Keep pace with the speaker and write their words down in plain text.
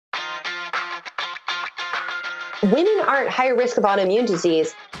women are at higher risk of autoimmune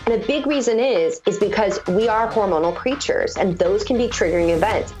disease. And a big reason is because we are hormonal creatures, and those can be triggering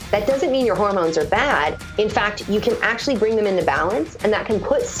events. That doesn't mean your hormones are bad. In fact, you can actually bring them into balance, and that can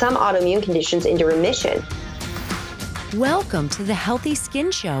put some autoimmune conditions into remission. Welcome to the Healthy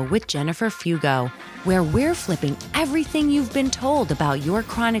Skin Show with Jennifer Fugo, where we're flipping everything you've been told about your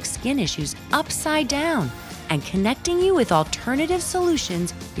chronic skin issues upside down and connecting you with alternative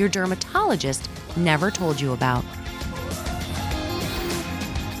solutions your dermatologist never told you about.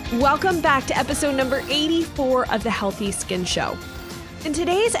 Welcome back to episode number 84 of the Healthy Skin Show. In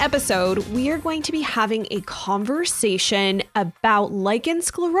today's episode, we are going to be having a conversation about lichen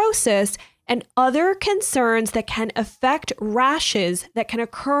sclerosus and other concerns that can affect rashes that can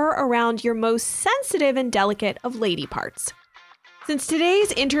occur around your most sensitive and delicate of lady parts. Since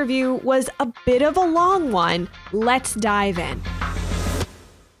today's interview was a bit of a long one, let's dive in.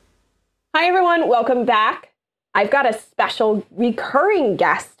 Hi everyone, welcome back. I've got a special recurring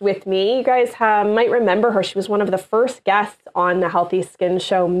guest with me. You guys might remember her. She was one of the first guests on the Healthy Skin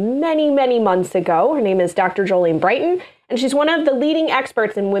Show many, many months ago. Her name is Dr. Jolene Brighten, and she's one of the leading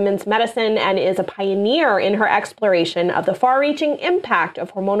experts in women's medicine and is a pioneer in her exploration of the far-reaching impact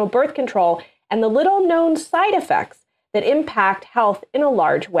of hormonal birth control and the little-known side effects that impact health in a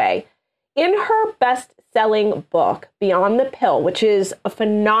large way. In her best-selling book, Beyond the Pill, which is a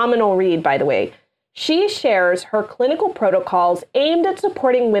phenomenal read, by the way, she shares her clinical protocols aimed at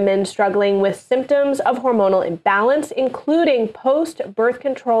supporting women struggling with symptoms of hormonal imbalance, including post-birth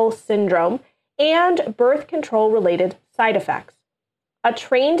control syndrome and birth control-related side effects. A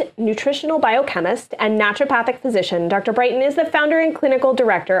trained nutritional biochemist and naturopathic physician, Dr. Brighten is the founder and clinical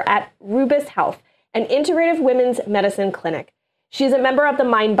director at Rubus Health, an integrative women's medicine clinic. She's a member of the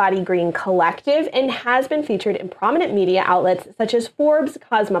Mind Body Green Collective and has been featured in prominent media outlets such as Forbes,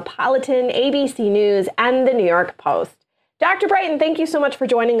 Cosmopolitan, ABC News, and the New York Post. Dr. Brighten, thank you so much for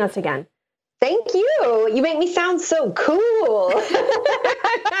joining us again. Thank you. You make me sound so cool.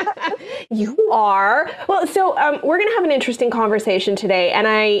 You are. Well, so we're going to have an interesting conversation today.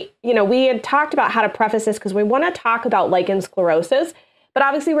 And we had talked about how to preface this because we want to talk about lichen sclerosus. But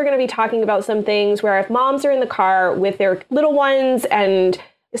obviously, we're going to be talking about some things where if moms are in the car with their little ones. And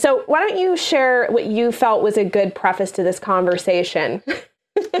so why don't you share what you felt was a good preface to this conversation?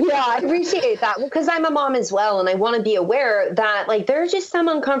 Yeah, I appreciate that because I'm a mom as well. And I want to be aware that there's just some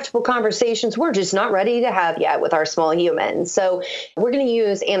uncomfortable conversations we're just not ready to have yet with our small humans. So we're going to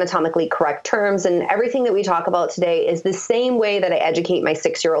use anatomically correct terms. And everything that we talk about today is the same way that I educate my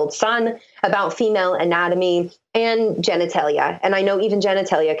 6-year-old son about female anatomy and genitalia. And I know even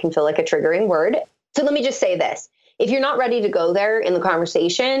genitalia can feel like a triggering word. So let me just say this. If you're not ready to go there in the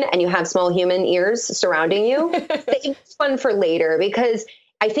conversation and you have small human ears surrounding you, save this one for later because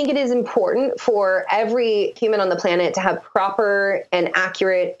I think it is important for every human on the planet to have proper and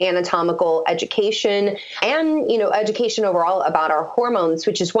accurate anatomical education and, education overall about our hormones,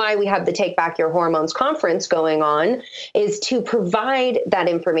 which is why we have the Take Back Your Hormones conference going on, is to provide that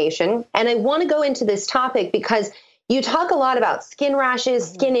information. And I want to go into this topic because you talk a lot about skin rashes,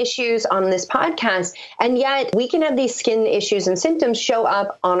 skin issues on this podcast, and yet we can have these skin issues and symptoms show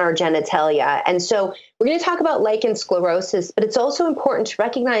up on our genitalia. And so we're going to talk about lichen sclerosus, but it's also important to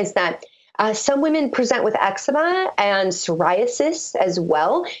recognize that some women present with eczema and psoriasis as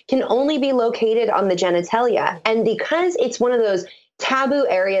well, can only be located on the genitalia. And because it's one of those taboo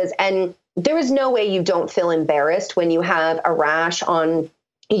areas, and there is no way you don't feel embarrassed when you have a rash on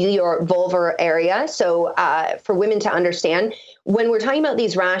your vulvar area. So for women to understand, when we're talking about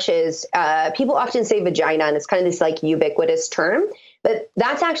these rashes, people often say vagina, and it's kind of this ubiquitous term, but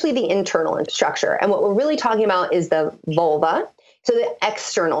that's actually the internal structure. And what we're really talking about is the vulva. So the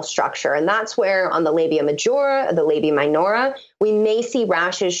external structure, and that's where on the labia majora, the labia minora, we may see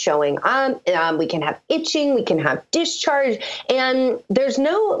rashes showing up. We can have itching, we can have discharge, and there's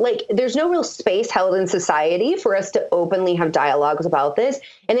no real space held in society for us to openly have dialogues about this.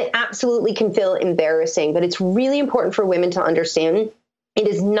 And it absolutely can feel embarrassing, but it's really important for women to understand it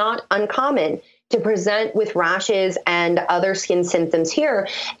is not uncommon to present with rashes and other skin symptoms here.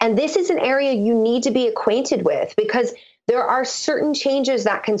 And this is an area you need to be acquainted with because there are certain changes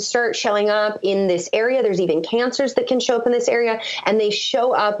that can start showing up in this area. There's even cancers that can show up in this area, and they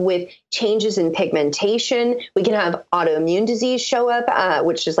show up with changes in pigmentation. We can have autoimmune disease show up,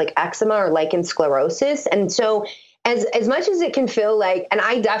 which is like eczema or lichen sclerosus. And so as much as it can feel like, and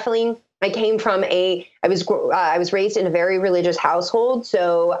I came from I was raised in a very religious household.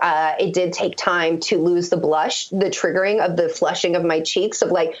 So it did take time to lose the blush, the triggering of the flushing of my cheeks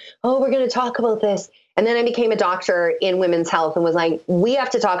of oh, we're going to talk about this. And then I became a doctor in women's health and was like, we have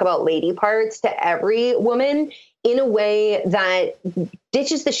to talk about lady parts to every woman in a way that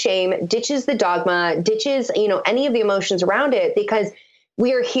ditches the shame, ditches the dogma, ditches, any of the emotions around it, because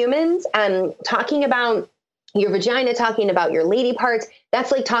we are humans, and talking about your vagina, talking about your lady parts,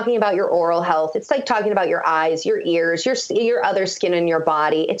 that's like talking about your oral health. It's like talking about your eyes, your ears, your other skin in your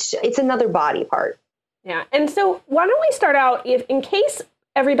body. It's another body part. Yeah. And so why don't we start out, in case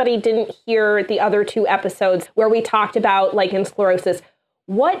everybody didn't hear the other 2 episodes where we talked about lichen sclerosus,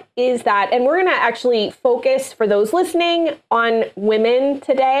 what is that? And we're going to actually focus, for those listening, on women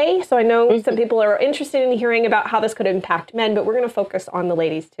today. So I know some people are interested in hearing about how this could impact men, but we're going to focus on the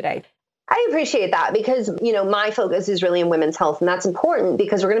ladies today. I appreciate that, because, my focus is really in women's health, and that's important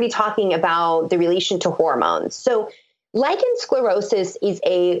because we're going to be talking about the relation to hormones. So lichen sclerosus is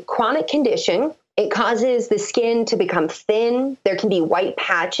a chronic condition. It causes the skin to become thin. There can be white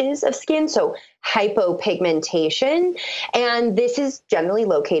patches of skin, so hypopigmentation. And this is generally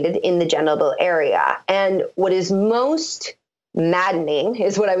located in the genital area. And what is most maddening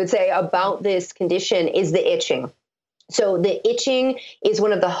is what I would say about this condition is the itching. So the itching is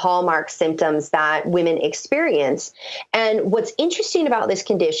one of the hallmark symptoms that women experience. And what's interesting about this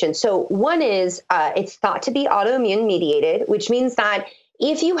condition, so one is it's thought to be autoimmune mediated, which means that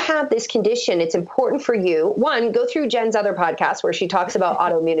if you have this condition, it's important for you, one, go through Jen's other podcast where she talks about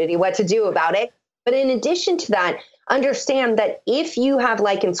autoimmunity, what to do about it. But in addition to that, understand that if you have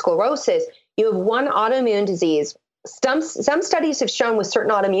lichen sclerosus, you have one autoimmune disease. Some studies have shown with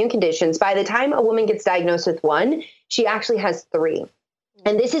certain autoimmune conditions, by the time a woman gets diagnosed with one, she actually has 3.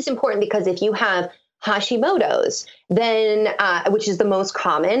 And this is important because if you have Hashimoto's, then which is the most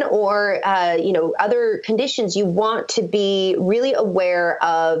common, or other conditions, you want to be really aware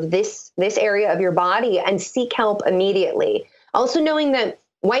of this area of your body and seek help immediately. Also knowing that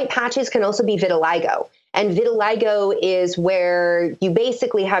white patches can also be vitiligo. And vitiligo is where you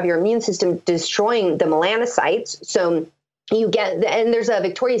basically have your immune system destroying the melanocytes. So you get, and there's a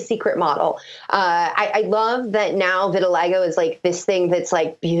Victoria's Secret model. I love that now vitiligo is like this thing that's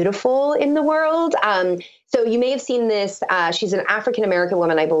like beautiful in the world. So you may have seen this. She's an African-American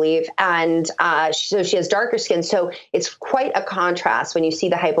woman, I believe. And so she has darker skin. So it's quite a contrast when you see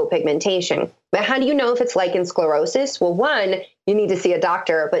the hypopigmentation. But how do you know if it's lichen sclerosus? Well, one, you need to see a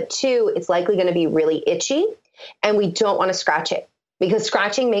doctor. But 2, it's likely going to be really itchy. And we don't want to scratch it because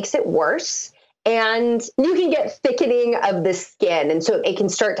scratching makes it worse. And you can get thickening of the skin. And so it can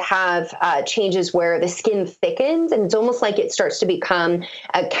start to have changes where the skin thickens, and it's almost like it starts to become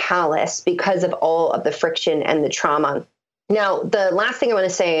a callus because of all of the friction and the trauma. Now, the last thing I want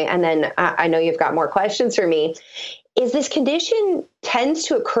to say, and then I know you've got more questions for me, is this condition tends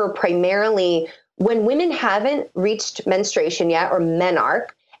to occur primarily when women haven't reached menstruation yet, or menarche,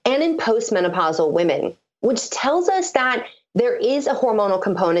 and in postmenopausal women, which tells us that there is a hormonal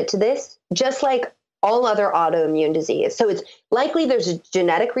component to this, just like all other autoimmune disease. So it's likely there's a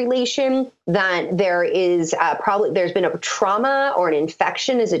genetic relation, that there is there's been a trauma or an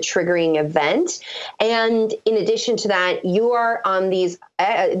infection as a triggering event. And in addition to that, you are on these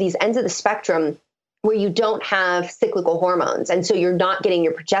ends of the spectrum where you don't have cyclical hormones. And so you're not getting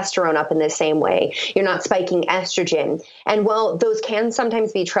your progesterone up in the same way. You're not spiking estrogen. And while those can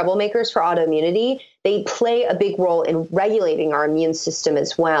sometimes be troublemakers for autoimmunity, they play a big role in regulating our immune system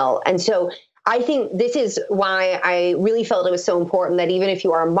as well. And so I think this is why I really felt it was so important that even if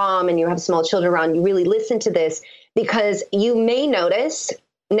you are a mom and you have small children around, you really listen to this, because you may notice,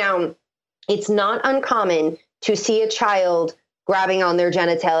 now it's not uncommon to see a child grabbing on their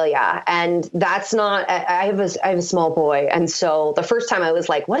genitalia. And that's not, I have a small boy. And so the first time I was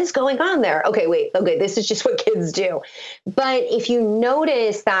like, what is going on there? Okay, this is just what kids do. But if you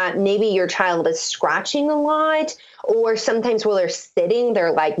notice that maybe your child is scratching a lot, or sometimes while they're sitting,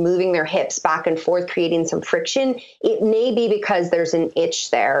 they're like moving their hips back and forth, creating some friction, it may be because there's an itch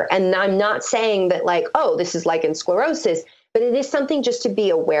there. And I'm not saying that like, oh, this is lichen sclerosus, but it is something just to be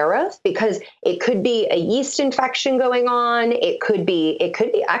aware of, because it could be a yeast infection going on. It could be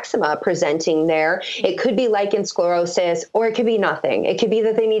eczema presenting there. It could be lichen sclerosus, or it could be nothing. It could be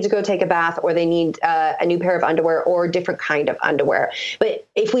that they need to go take a bath, or they need a new pair of underwear, or a different kind of underwear. But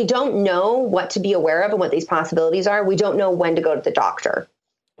if we don't know what to be aware of and what these possibilities are, we don't know when to go to the doctor.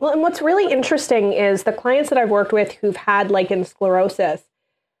 Well, and what's really interesting is the clients that I've worked with who've had lichen sclerosus,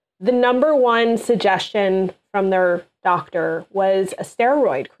 the number one suggestion from their doctor was a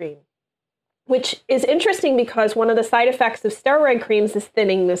steroid cream, which is interesting because one of the side effects of steroid creams is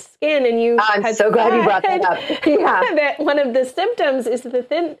thinning the skin. And I'm so glad you brought that up. Yeah, that one of the symptoms is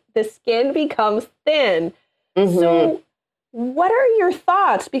the skin becomes thin. Mm-hmm. So what are your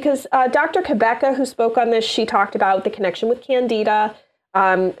thoughts? Because Dr. Quebeca, who spoke on this, she talked about the connection with Candida.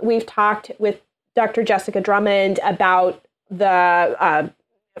 We've talked with Dr. Jessica Drummond about the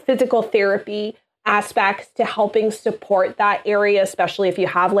physical therapy aspects to helping support that area, especially if you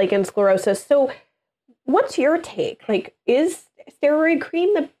have lichen sclerosus. So what's your take? Like, is steroid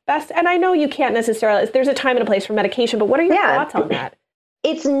cream the best? And I know you can't necessarily, there's a time and a place for medication, but what are your thoughts on that?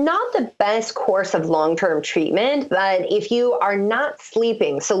 It's not the best course of long-term treatment, but if you are not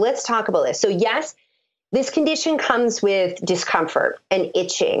sleeping, so let's talk about this. So yes, this condition comes with discomfort and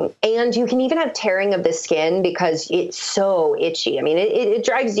itching, and you can even have tearing of the skin because it's so itchy. I mean, it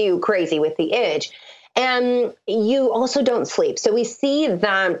drives you crazy with the itch. And you also don't sleep. So we see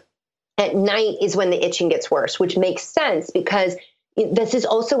that at night is when the itching gets worse, which makes sense because this is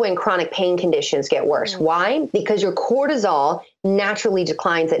also when chronic pain conditions get worse. Why? Because your cortisol naturally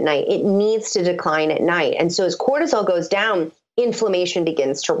declines at night. It needs to decline at night. And so as cortisol goes down, inflammation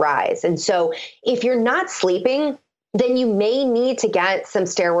begins to rise. And so if you're not sleeping, then you may need to get some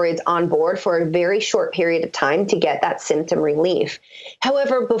steroids on board for a very short period of time to get that symptom relief.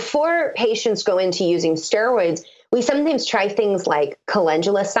 However, before patients go into using steroids, we sometimes try things like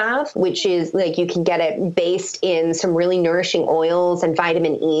calendula salve, which is like you can get it based in some really nourishing oils and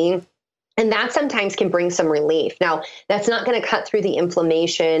vitamin E. And that sometimes can bring some relief. Now, that's not going to cut through the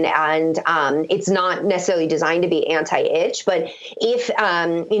inflammation, and it's not necessarily designed to be anti-itch. But if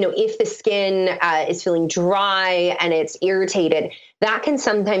the skin is feeling dry and it's irritated, that can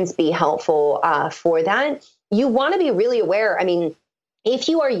sometimes be helpful for that. You want to be really aware. I mean, if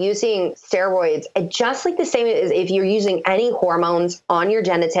you are using steroids, just like the same as if you're using any hormones on your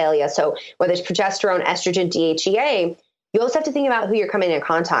genitalia, so whether it's progesterone, estrogen, DHEA, you also have to think about who you're coming in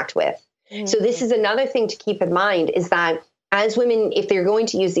contact with. So this is another thing to keep in mind is that as women, if they're going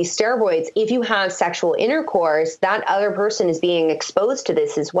to use these steroids, if you have sexual intercourse, that other person is being exposed to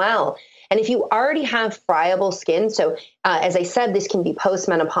this as well. And if you already have friable skin, so as I said, this can be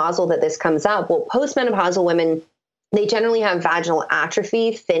postmenopausal that this comes up. Well, postmenopausal women, they generally have vaginal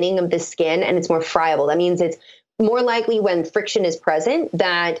atrophy, thinning of the skin, and it's more friable. That means it's more likely when friction is present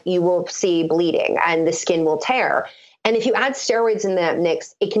that you will see bleeding and the skin will tear. And if you add steroids in that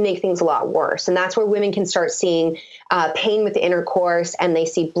mix, it can make things a lot worse. And that's where women can start seeing pain with intercourse, and they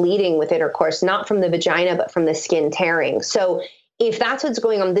see bleeding with intercourse, not from the vagina, but from the skin tearing. So if that's what's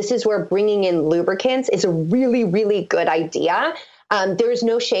going on, this is where bringing in lubricants is a really, really good idea. There is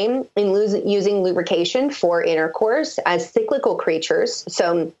no shame in using lubrication for intercourse as cyclical creatures.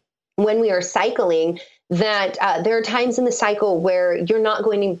 So when we are cycling, that there are times in the cycle where you're not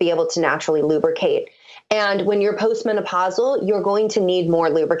going to be able to naturally lubricate. And when you're postmenopausal, you're going to need more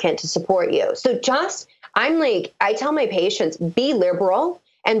lubricant to support you. So I tell my patients, be liberal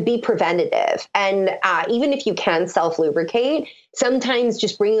and be preventative. And even if you can self-lubricate, sometimes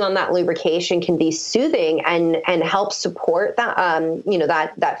just bringing on that lubrication can be soothing and help support that,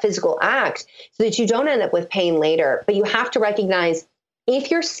 that physical act so that you don't end up with pain later. But you have to recognize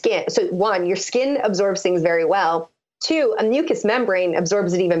if your skin, so one, your skin absorbs things very well. Two, a mucous membrane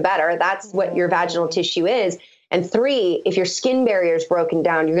absorbs it even better. That's what your vaginal tissue is. And three, if your skin barrier is broken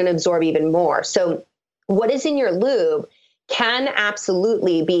down, you're going to absorb even more. So what is in your lube can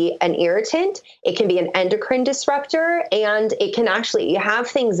absolutely be an irritant. It can be an endocrine disruptor, and it can actually have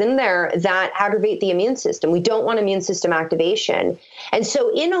things in there that aggravate the immune system. We don't want immune system activation. And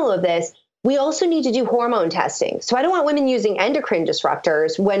so in all of this, we also need to do hormone testing. So I don't want women using endocrine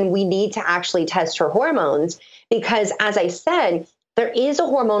disruptors when we need to actually test for hormones, because as I said, there is a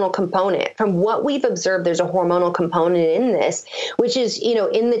hormonal component. From what we've observed, there's a hormonal component in this, which is,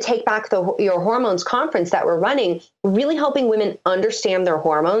 in the Take Back Your Hormones conference that we're running, really helping women understand their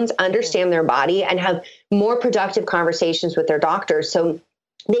hormones, understand their body, and have more productive conversations with their doctors so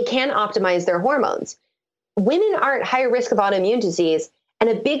they can optimize their hormones. Women are at higher risk of autoimmune disease. And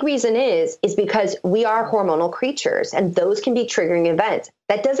a big reason is because we are hormonal creatures, and those can be triggering events.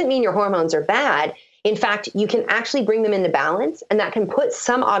 That doesn't mean your hormones are bad. In fact, you can actually bring them into balance, and that can put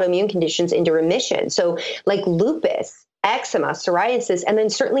some autoimmune conditions into remission. So like lupus, eczema, psoriasis, and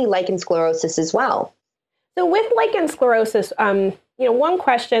then certainly lichen sclerosus as well. So with lichen sclerosus, one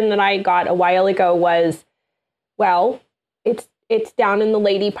question that I got a while ago was, well, it's down in the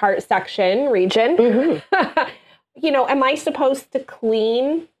lady part region. Mm-hmm. Am I supposed to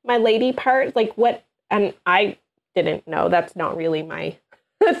clean my lady part? Like what? And I didn't know. That's not really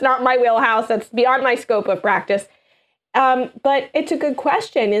that's not my wheelhouse. That's beyond my scope of practice. But it's a good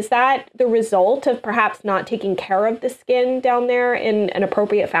question. Is that the result of perhaps not taking care of the skin down there in an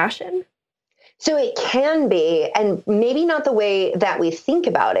appropriate fashion? So it can be, and maybe not the way that we think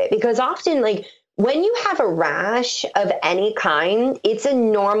about it, because often When you have a rash of any kind, it's a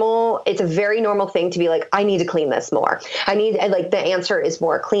very normal thing to be like, I need to clean this more. The answer is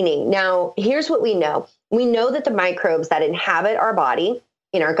more cleaning. Now, here's what we know. We know that the microbes that inhabit our body,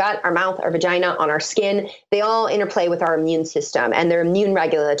 in our gut, our mouth, our vagina, on our skin, they all interplay with our immune system, and they're immune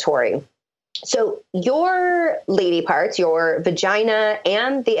regulatory. So your lady parts, your vagina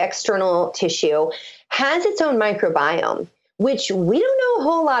and the external tissue, has its own microbiome, which we don't know a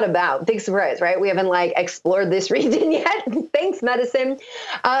whole lot about. Big surprise, right? We haven't explored this region yet. Thanks, medicine.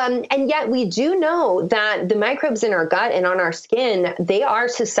 And yet we do know that the microbes in our gut and on our skin, they are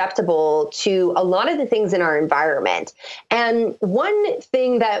susceptible to a lot of the things in our environment. And one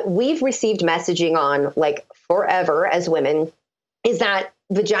thing that we've received messaging on forever as women is that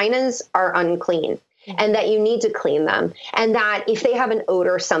vaginas are unclean. And that you need to clean them, and that if they have an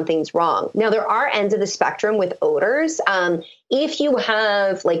odor, something's wrong. Now, there are ends of the spectrum with odors. If you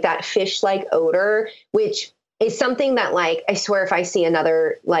have that fish-like odor, which is something that I swear if I see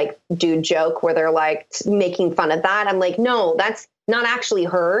another dude joke where they're making fun of that, I'm like, no, that's not actually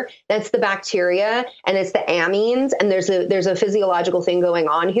her. That's the bacteria, and it's the amines. And there's a physiological thing going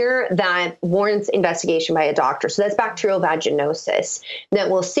on here that warrants investigation by a doctor. So that's bacterial vaginosis that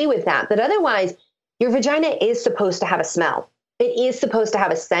we'll see with that. But otherwise, your vagina is supposed to have a smell. It is supposed to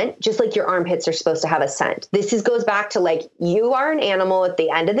have a scent, just like your armpits are supposed to have a scent. This goes back to you are an animal at the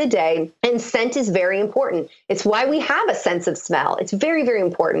end of the day, and scent is very important. It's why we have a sense of smell. It's very, very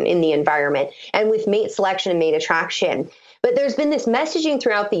important in the environment and with mate selection and mate attraction. But there's been this messaging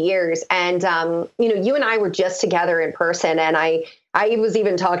throughout the years, and you and I were just together in person, and I was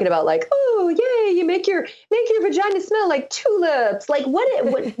even talking about oh yay, you make your vagina smell like tulips. Wait,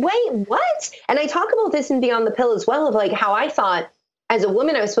 what? And I talk about this in Beyond the Pill as well, of how I thought as a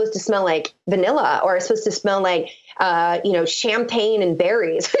woman I was supposed to smell like vanilla, or I was supposed to smell like champagne and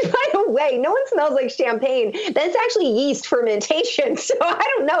berries. By the way, no one smells like champagne. That's actually yeast fermentation. So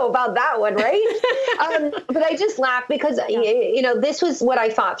I don't know about that one, right? But I just laugh because, this was what I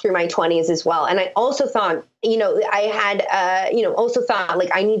thought through my 20s as well. And I also thought, I had, also thought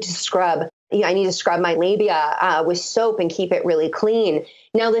I need to scrub. I need to scrub my labia with soap and keep it really clean.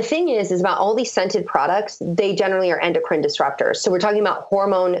 Now, the thing is about all these scented products, they generally are endocrine disruptors. So we're talking about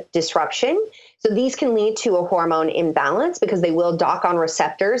hormone disruption. So these can lead to a hormone imbalance because they will dock on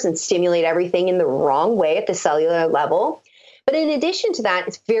receptors and stimulate everything in the wrong way at the cellular level. But in addition to that,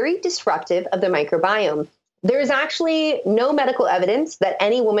 it's very disruptive of the microbiome. There's actually no medical evidence that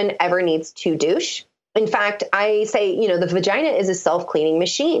any woman ever needs to douche. In fact, I say, the vagina is a self-cleaning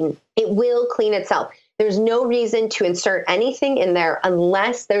machine. It will clean itself. There's no reason to insert anything in there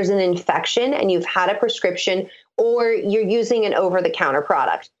unless there's an infection and you've had a prescription or you're using an over-the-counter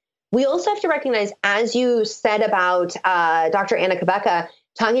product. We also have to recognize, as you said about Dr. Anna Kabeka,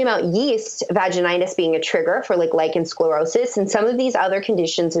 talking about yeast vaginitis being a trigger for lichen sclerosus and some of these other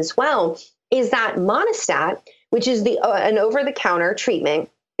conditions as well, is that Monistat, which is an over-the-counter treatment,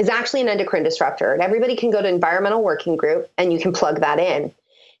 is actually an endocrine disruptor. And everybody can go to Environmental Working Group and you can plug that in.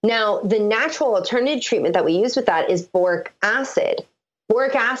 Now, the natural alternative treatment that we use with that is boric acid.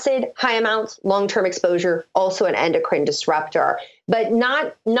 Boric acid, high amounts, long-term exposure, also an endocrine disruptor, but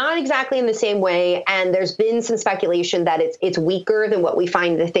not exactly in the same way. And there's been some speculation that it's weaker than what we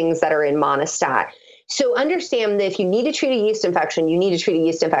find the things that are in Monistat. So understand that if you need to treat a yeast infection, you need to treat a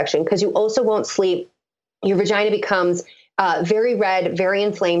yeast infection because you also won't sleep. Your vagina becomes very red, very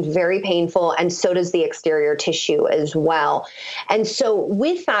inflamed, very painful, and so does the exterior tissue as well. And so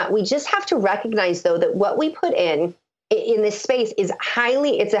with that, we just have to recognize, though, that what we put in this space is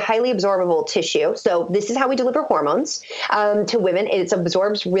it's a highly absorbable tissue. So this is how we deliver hormones to women. It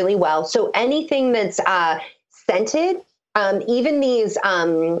absorbs really well. So anything that's scented, even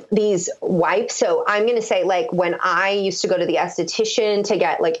these wipes. So I'm going to say, when I used to go to the esthetician to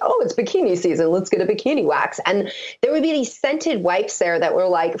get it's bikini season, let's get a bikini wax. And there would be these scented wipes there that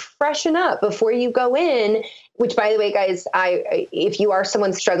were freshen up before you go in, which, by the way, guys, if you are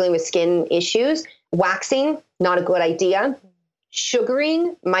someone struggling with skin issues, waxing, not a good idea.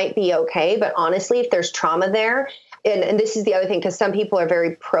 Sugaring might be okay. But honestly, if there's trauma there, and this is the other thing, because some people are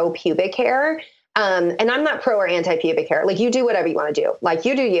very pro pubic hair. And I'm not pro or anti pubic hair. You do whatever you want to do.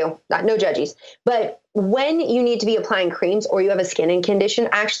 You do you, no judges. But when you need to be applying creams or you have a skin condition,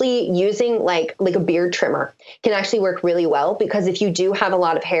 actually using like a beard trimmer can actually work really well, because if you do have a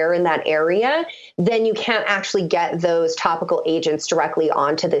lot of hair in that area, then you can't actually get those topical agents directly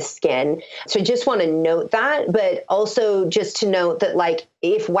onto the skin. So I just want to note that, but also just to note that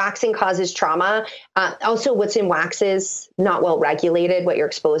if waxing causes trauma, also what's in wax is not well regulated, what you're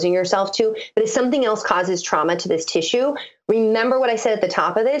exposing yourself to. But if something else causes trauma to this tissue, remember what I said at the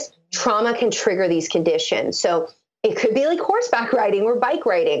top of this, trauma can trigger these conditions. So it could be like horseback riding or bike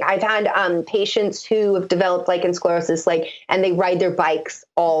riding. I've had patients who have developed lichen sclerosus, and they ride their bikes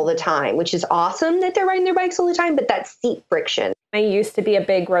all the time, which is awesome that they're riding their bikes all the time, but that's seat friction. I used to be a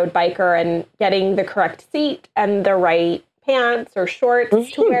big road biker, and getting the correct seat and the right pants or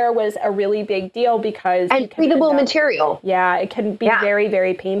shorts to wear was a really big deal because and breathable material. Yeah, it can be very,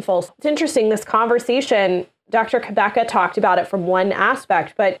 very painful. It's interesting, this conversation, Dr. Kabeka talked about it from one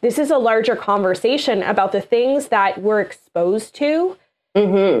aspect, but this is a larger conversation about the things that we're exposed to,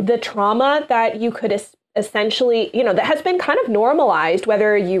 the trauma that you could essentially, that has been kind of normalized,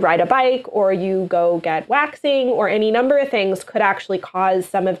 whether you ride a bike or you go get waxing or any number of things could actually cause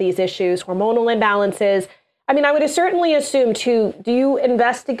some of these issues, hormonal imbalances. I mean, I would certainly assume too, do you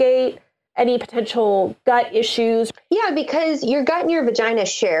investigate any potential gut issues? Yeah, because your gut and your vagina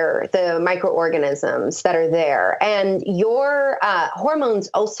share the microorganisms that are there. And your hormones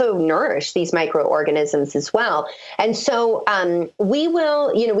also nourish these microorganisms as well. And so we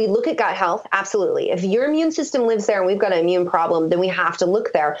will, we look at gut health. Absolutely. If your immune system lives there and we've got an immune problem, then we have to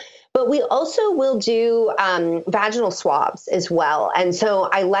look there. But we also will do vaginal swabs as well. And so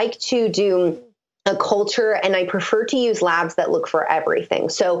I like to do a culture, and I prefer to use labs that look for everything.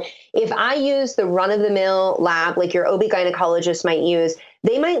 So if I use the run-of-the-mill lab, like your OB-gynecologist might use,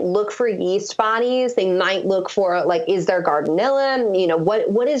 they might look for yeast bodies. They might look for, is there Gardnerella?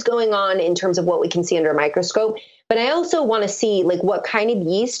 What is going on in terms of what we can see under a microscope? But I also want to see, what kind of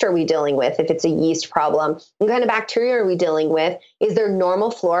yeast are we dealing with if it's a yeast problem? What kind of bacteria are we dealing with? Is there normal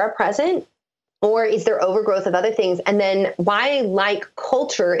flora present? Or is there overgrowth of other things? And then why I like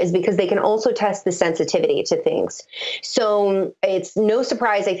culture is because they can also test the sensitivity to things. So it's no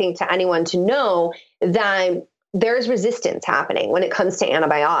surprise, I think, to anyone to know that there's resistance happening when it comes to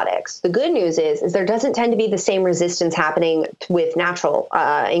antibiotics. The good news is there doesn't tend to be the same resistance happening with natural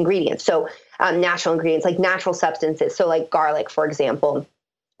ingredients. So natural ingredients, like natural substances. So like garlic, for example.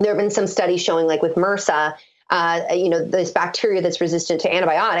 There have been some studies showing, with MRSA, this bacteria that's resistant to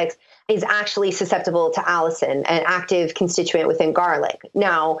antibiotics is actually susceptible to allicin, an active constituent within garlic.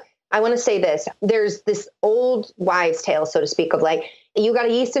 Now, I want to say this. There's this old wives' tale, so to speak, of you got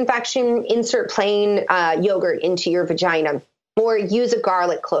a yeast infection, insert plain yogurt into your vagina, or use a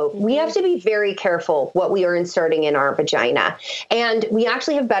garlic clove. We have to be very careful what we are inserting in our vagina. And we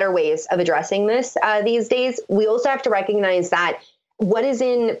actually have better ways of addressing this these days. We also have to recognize that what is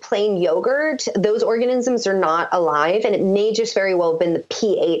in plain yogurt, those organisms are not alive, and it may just very well have been the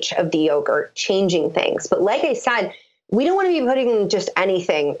pH of the yogurt changing things. But like I said, we don't want to be putting just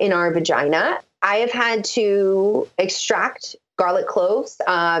anything in our vagina. I have had to extract garlic cloves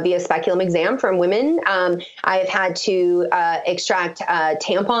via speculum exam from women. I have had to extract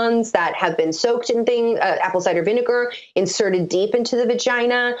tampons that have been soaked in apple cider vinegar, inserted deep into the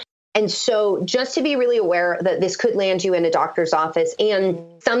vagina. And so just to be really aware that this could land you in a doctor's office, and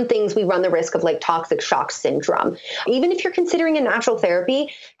some things we run the risk of toxic shock syndrome. Even if you're considering a natural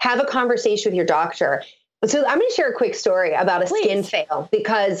therapy, have a conversation with your doctor. So I'm going to share a quick story about a skin fail,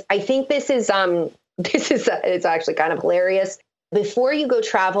 because I think this is it's actually kind of hilarious. Before you go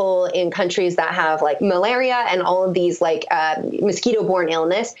travel in countries that have malaria and all of these mosquito-borne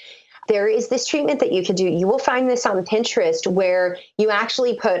illness, there is this treatment that you can do. You will find this on Pinterest, where you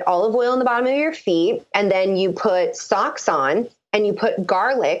actually put olive oil on the bottom of your feet, and then you put socks on, and you put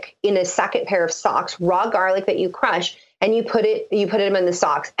garlic in a second pair of socks, raw garlic that you crush, and you put them in the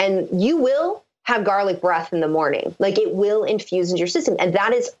socks, and you will have garlic breath in the morning. It will infuse into your system, and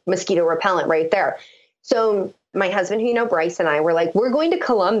that is mosquito repellent right there. So my husband, Bryce, and I were we're going to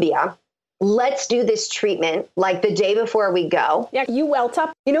Colombia. Let's do this treatment the day before we go. Yeah, you welt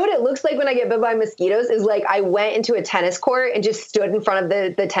up. You know what it looks like when I get bit by mosquitoes is I went into a tennis court and just stood in front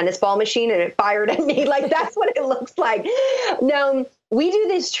of the tennis ball machine, and it fired at me. That's what it looks like. Now, we do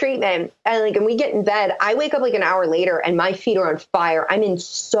this treatment and we get in bed. I wake up an hour later and my feet are on fire. I'm in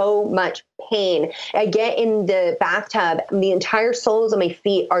so much pain. I get in the bathtub. The entire soles of my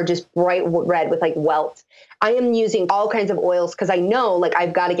feet are just bright red with welts. I am using all kinds of oils because I know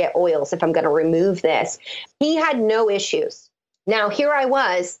I've got to get oils if I'm going to remove this. He had no issues. Now, here I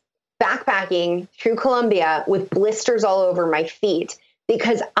was backpacking through Colombia with blisters all over my feet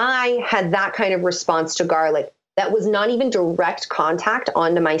because I had that kind of response to garlic. That was not even direct contact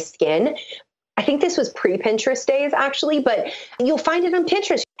onto my skin. I think this was pre-Pinterest days, actually, but you'll find it on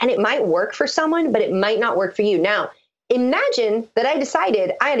Pinterest. And it might work for someone, but it might not work for you. Now, imagine that I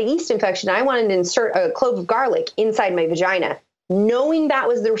decided I had a yeast infection. I wanted to insert a clove of garlic inside my vagina, knowing that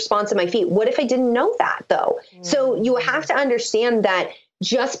was the response of my feet. What if I didn't know that, though? So you have to understand that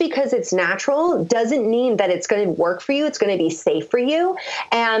just because it's natural doesn't mean that it's going to work for you. It's going to be safe for you.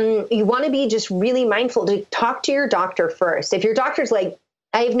 And you want to be just really mindful to talk to your doctor first. If your doctor's like,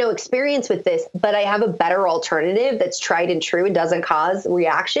 I have no experience with this, but I have a better alternative that's tried and true and doesn't cause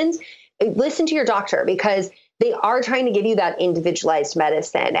reactions, listen to your doctor, because they are trying to give you that individualized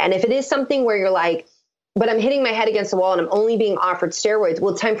medicine. And if it is something where you're like, but I'm hitting my head against the wall and I'm only being offered steroids,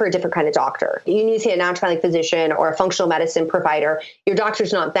 well, it's time for a different kind of doctor. You need to see a naturopathic physician or a functional medicine provider. Your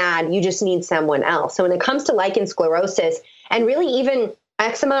doctor's not bad. You just need someone else. So when it comes to lichen sclerosus and really even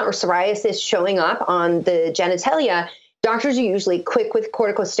eczema or psoriasis showing up on the genitalia, doctors are usually quick with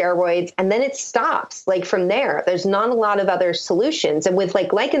corticosteroids, and then it stops. Like from there, there's not a lot of other solutions. And with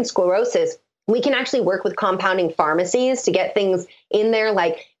like lichen sclerosus, we can actually work with compounding pharmacies to get things in there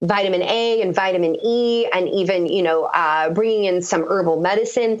like vitamin A and vitamin E, and even, bringing in some herbal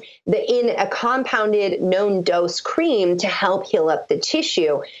medicine in a compounded known dose cream to help heal up the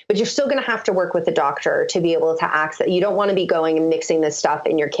tissue. But you're still going to have to work with the doctor to be able to access. You don't want to be going and mixing this stuff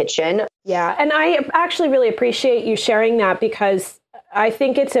in your kitchen. Yeah. And I actually really appreciate you sharing that, because I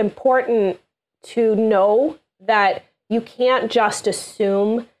think it's important to know that you can't just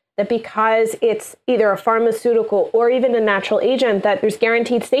assume that because it's either a pharmaceutical or even a natural agent that there's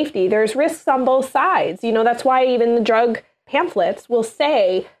guaranteed safety. There's risks on both sides. That's why even the drug pamphlets will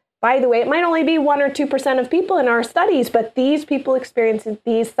say, by the way, it might only be 1 or 2% of people in our studies, but these people experience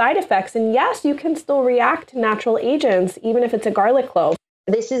these side effects. And yes, you can still react to natural agents, even if it's a garlic clove.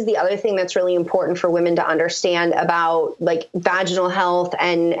 This is the other thing that's really important for women to understand about like vaginal health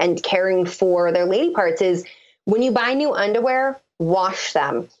and caring for their lady parts is when you buy new underwear, wash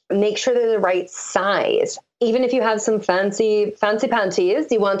them. Make sure they're the right size. Even if you have some fancy panties,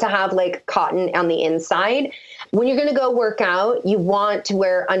 you want to have like cotton on the inside. When you're going to go work out, you want to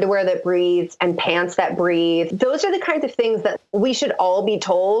wear underwear that breathes and pants that breathe. Those are the kinds of things that we should all be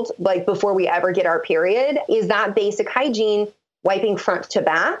told, like before we ever get our period, is that basic hygiene, wiping front to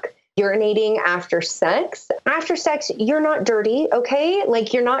back, urinating after sex. After sex, you're not dirty, okay?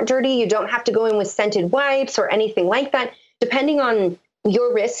 Like you're not dirty. You don't have to go in with scented wipes or anything like that. Depending on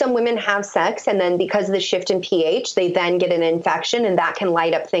your risk, some women have sex, and then because of the shift in pH, they then get an infection, and that can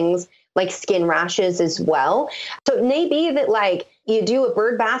light up things like skin rashes as well. So it may be that like you do a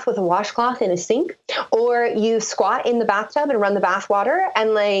bird bath with a washcloth in a sink, or you squat in the bathtub and run the bath water.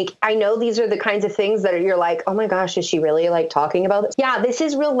 And like, I know these are the kinds of things that you're like, oh my gosh, is she really like talking about this? Yeah, this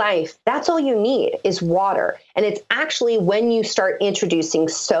is real life. That's all you need is water. And it's actually when you start introducing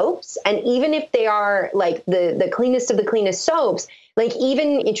soaps, and even if they are like the cleanest of the cleanest soaps, like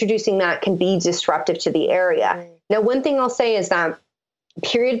even introducing that can be disruptive to the area. Now, one thing I'll say is that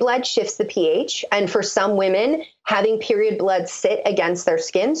period blood shifts the pH. And for some women, having period blood sit against their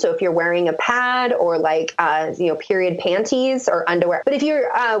skin. So if you're wearing a pad or like, period panties or underwear, but if you're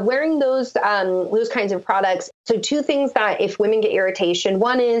wearing those kinds of products, so two things that if women get irritation,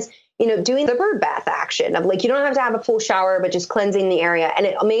 one is, doing the bird bath action of like, you don't have to have a full shower, but just cleansing the area. And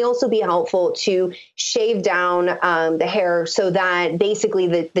it may also be helpful to shave down the hair so that basically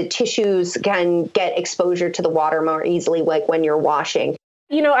the tissues can get exposure to the water more easily, like when you're washing.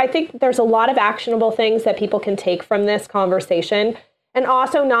 I think there's a lot of actionable things that people can take from this conversation and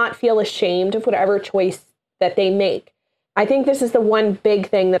also not feel ashamed of whatever choice that they make. I think this is the one big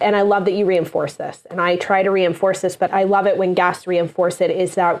thing and I love that you reinforce this, and I try to reinforce this, but I love it when guests reinforce it,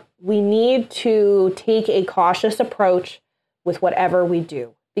 is that we need to take a cautious approach with whatever we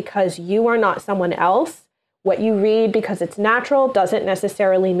do, because you are not someone else. What you read because it's natural doesn't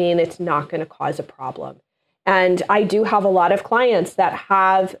necessarily mean it's not going to cause a problem. And I do have a lot of clients that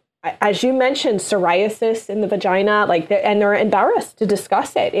have, as you mentioned, psoriasis in the vagina, and they're embarrassed to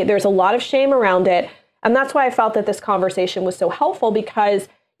discuss it. There's a lot of shame around it. And that's why I felt that this conversation was so helpful, because,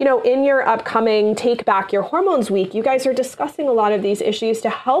 in your upcoming Take Back Your Hormones week, you guys are discussing a lot of these issues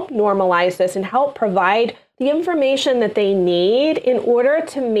to help normalize this and help provide the information that they need in order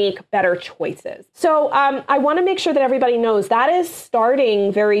to make better choices. So I want to make sure that everybody knows that is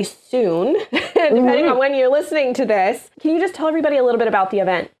starting very soon, depending on when you're listening to this. Can you just tell everybody a little bit about the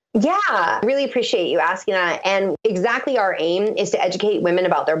event? Yeah, really appreciate you asking that. And exactly our aim is to educate women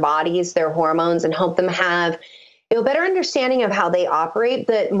about their bodies, their hormones, and help them have a better understanding of how they operate,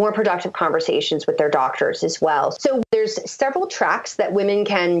 but more productive conversations with their doctors as well. So there's several tracks that women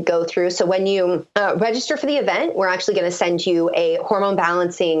can go through. So when you register for the event, we're actually going to send you a hormone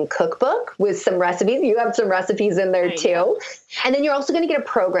balancing cookbook with some recipes. You have some recipes in there too. And then you're also going to get a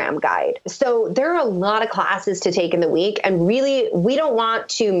program guide. So there are a lot of classes to take in the week. And really, we don't want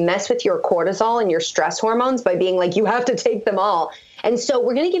to mess with your cortisol and your stress hormones by being like, you have to take them all. And so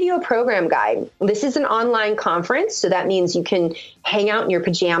we're going to give you a program guide. This is an online conference, so that means you can hang out in your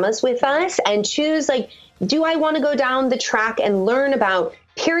pajamas with us and choose, like, do I want to go down the track and learn about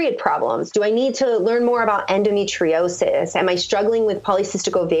period problems? Do I need to learn more about endometriosis? Am I struggling with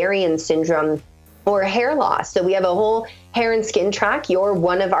polycystic ovarian syndrome or hair loss? So we have a whole hair and skin track. You're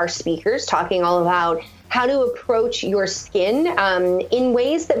one of our speakers talking all about how to approach your skin in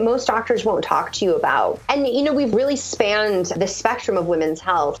ways that most doctors won't talk to you about. And, you know, we've really spanned the spectrum of women's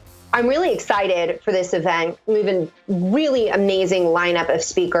health. I'm really excited for this event. We have a really amazing lineup of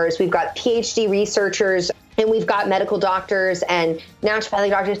speakers. We've got PhD researchers, and we've got medical doctors and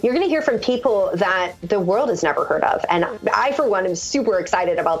naturopathic doctors. You're going to hear from people that the world has never heard of. And I, for one, am super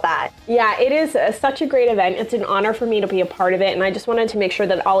excited about that. Yeah, it is such a great event. It's an honor for me to be a part of it. And I just wanted to make sure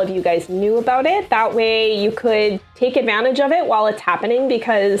that all of you guys knew about it. That way you could take advantage of it while it's happening,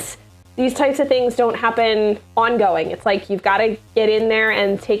 because these types of things don't happen ongoing. It's like you've got to get in there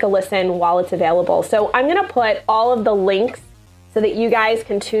and take a listen while it's available. So I'm going to put all of the links so that you guys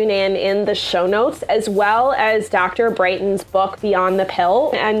can tune in the show notes, as well as Dr. Brighten's book, Beyond the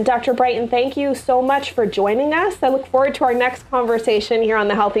Pill. And Dr. Brighten, thank you so much for joining us. I look forward to our next conversation here on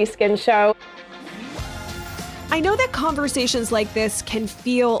the Healthy Skin Show. I know that conversations like this can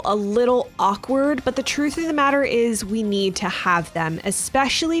feel a little awkward, but the truth of the matter is we need to have them,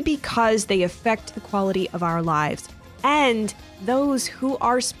 especially because they affect the quality of our lives and those who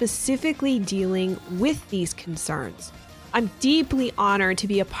are specifically dealing with these concerns. I'm deeply honored to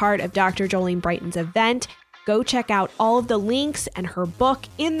be a part of Dr. Jolene Brighten's event. Go check out all of the links and her book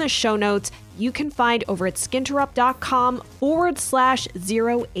in the show notes. You can find over at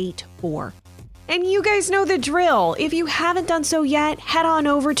skinterrupt.com/084. And you guys know the drill. If you haven't done so yet, head on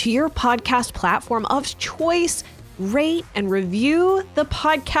over to your podcast platform of choice, rate and review the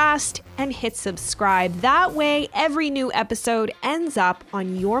podcast, and hit subscribe. That way, every new episode ends up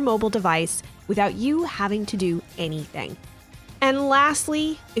on your mobile device without you having to do anything. And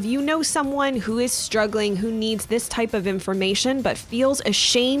lastly, if you know someone who is struggling, who needs this type of information, but feels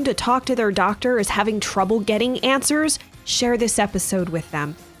ashamed to talk to their doctor, is having trouble getting answers, share this episode with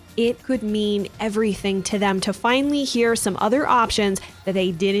them. It could mean everything to them to finally hear some other options that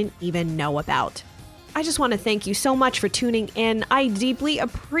they didn't even know about. I just want to thank you so much for tuning in. I deeply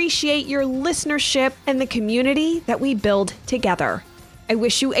appreciate your listenership and the community that we build together. I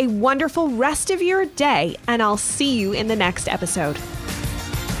wish you a wonderful rest of your day, and I'll see you in the next episode.